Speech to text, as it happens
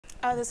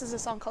This is a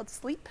song called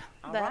Sleep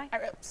that I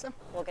wrote. So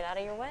we'll get out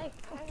of your way.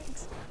 Cool.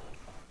 Thanks.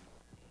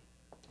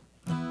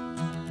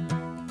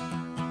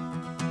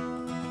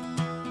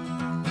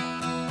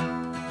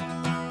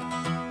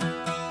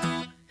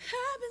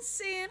 I've been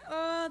seeing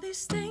all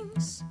these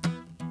things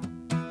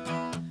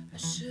I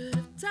should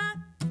have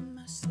done in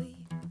my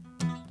sleep.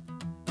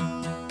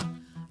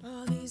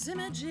 All these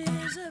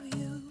images of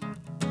you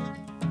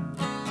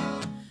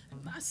in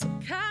my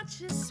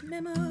subconscious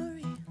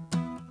memory.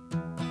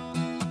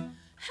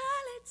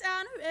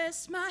 Down to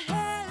rest my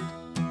head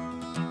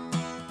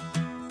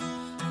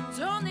and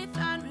only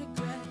find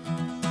regret,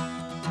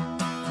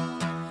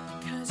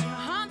 'cause you're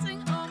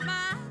haunting all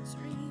my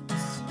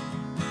dreams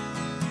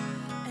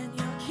and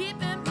you're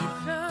keeping me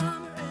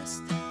from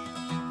rest.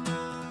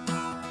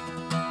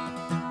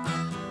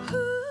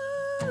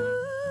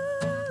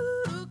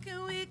 Ooh, can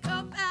we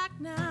go back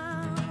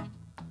now?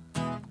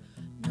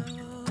 No,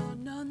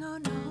 no, no,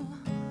 no.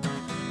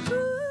 Ooh,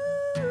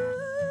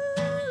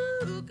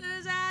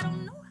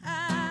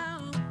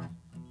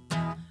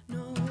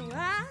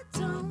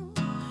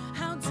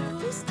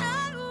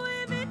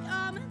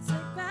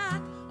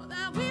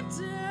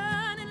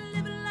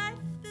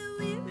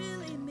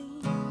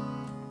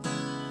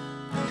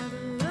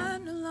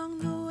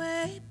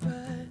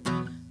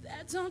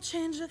 don't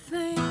change a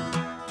thing.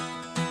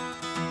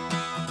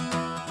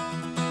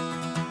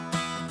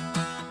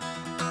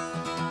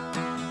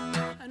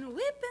 And we've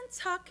been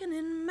talking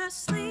in my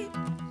sleep,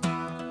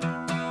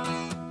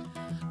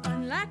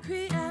 unlike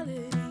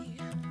reality.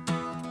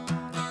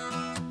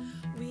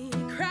 We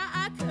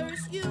cry,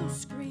 curse, you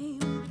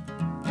scream.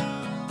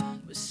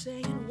 We're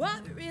saying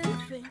what we really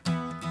think.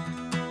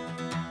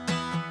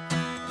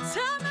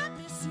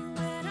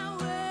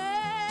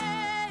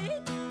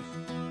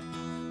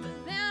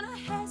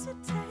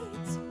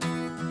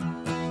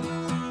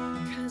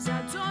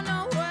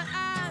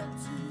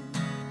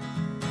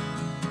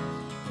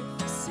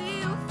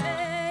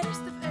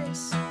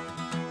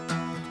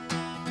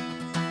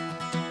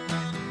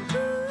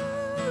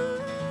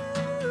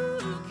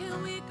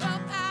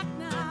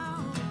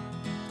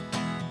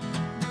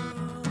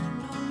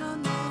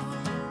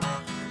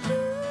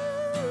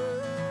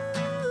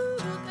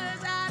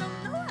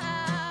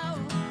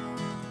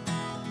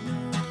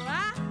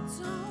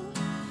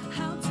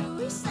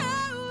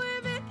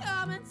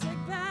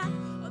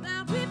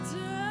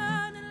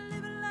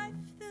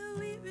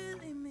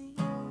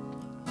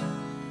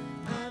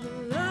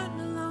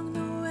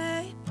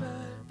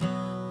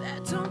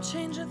 Don't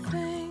change a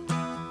thing.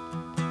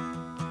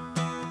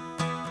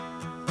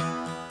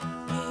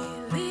 We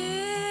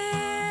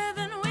live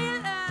and we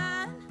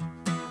learn.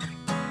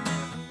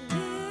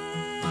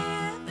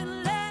 Live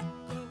and let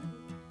go.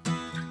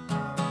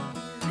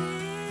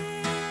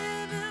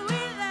 Live and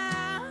we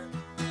learn.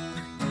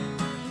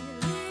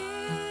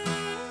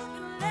 Live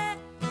and let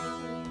go.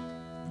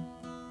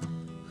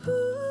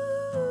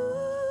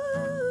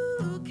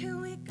 Ooh, can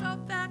we go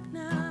back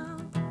now?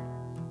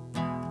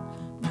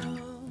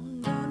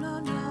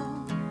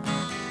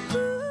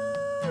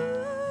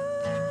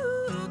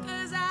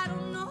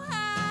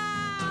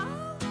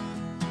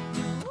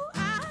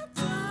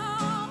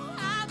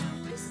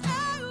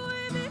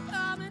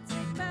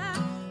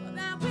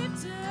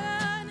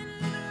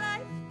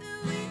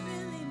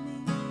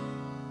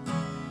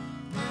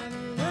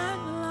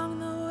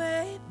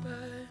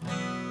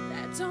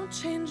 Don't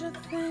change a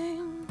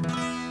thing.